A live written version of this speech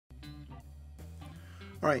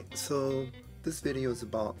Alright, so this video is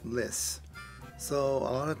about lists. So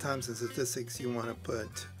a lot of times in statistics you want to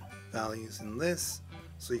put values in lists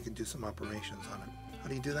so you can do some operations on it. How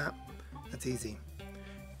do you do that? That's easy.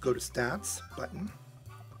 Go to Stats button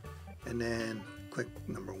and then click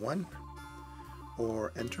number 1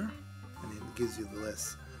 or enter, and it gives you the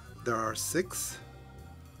list. There are 6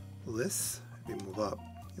 lists. If you move up,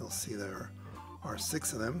 you'll see there are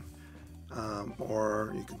 6 of them,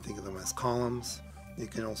 or you can think of them as columns. You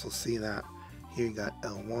can also see that here you got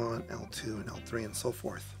L1, L2, and L3, and so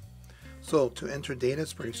forth. So to enter data,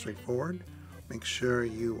 it's pretty straightforward. Make sure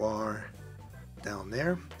you are down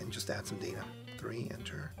there and just add some data. 3,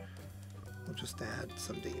 enter. We'll just add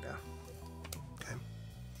some data. Okay.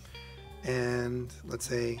 And let's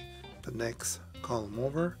say the next column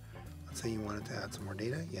over, let's say you wanted to add some more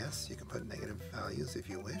data. Yes, you can put negative values if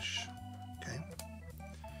you wish. Okay.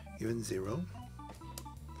 Even 0.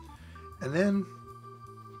 And then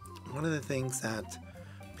one of the things that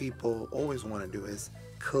people always want to do is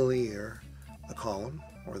clear the column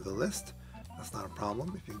or the list. That's not a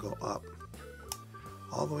problem if you go up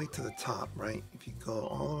all the way to the top, right? If you go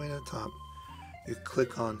all the way to the top, you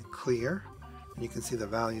click on clear, and you can see the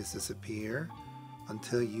values disappear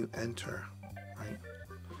until you enter, right?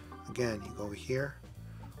 Again, you go over here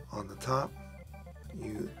on the top,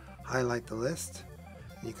 you highlight the list,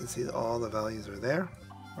 and you can see that all the values are there,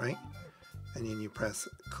 right? And then you press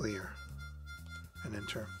clear and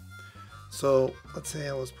enter. So let's say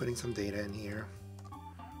I was putting some data in here,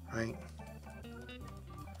 right?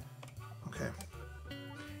 Okay.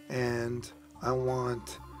 And I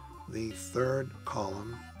want the third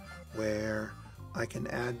column where I can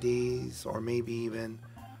add these, or maybe even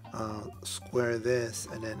square this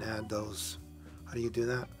and then add those. How do you do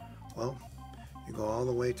that? Well, you go all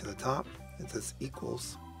the way to the top. It says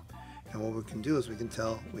equals, and what we can do is we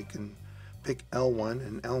can pick L1,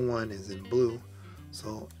 and L1 is in blue,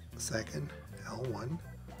 so second L1,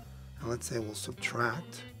 and let's say we'll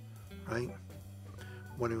subtract, right?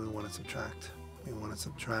 What do we want to subtract? We want to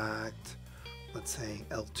subtract, let's say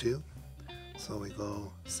L2, so we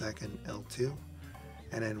go second L2,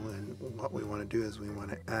 and then what we want to do is we want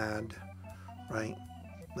to add, right,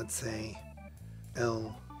 let's say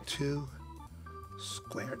L2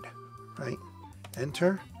 squared, right?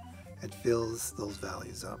 Enter. It fills those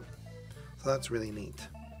values up. So that's really neat.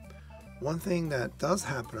 One thing that does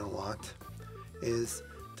happen a lot is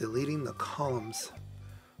deleting the columns,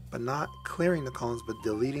 but not clearing the columns, but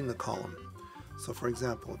deleting the column. So for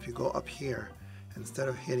example, if you go up here, instead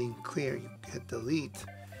of hitting clear, you hit delete,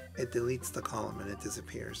 it deletes the column and it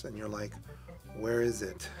disappears. And you're like, where is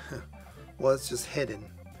it? Well, it's just hidden.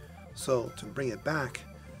 So to bring it back,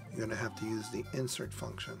 you're going to have to use the insert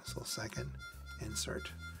function. So second,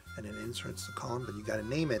 insert, and it inserts the column, but you got to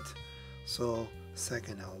name it. So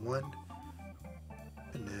second L1,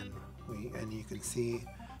 and then you can see,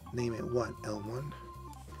 name it what? L1, and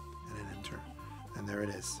then enter, and there it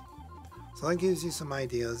is. So that gives you some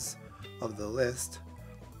ideas of the list.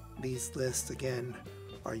 These lists again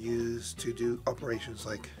are used to do operations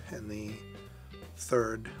like in the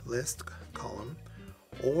third list column,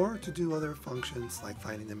 or to do other functions like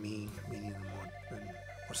finding the mean, median,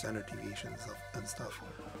 or standard deviations and stuff.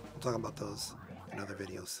 We'll talk about those in other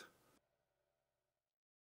videos.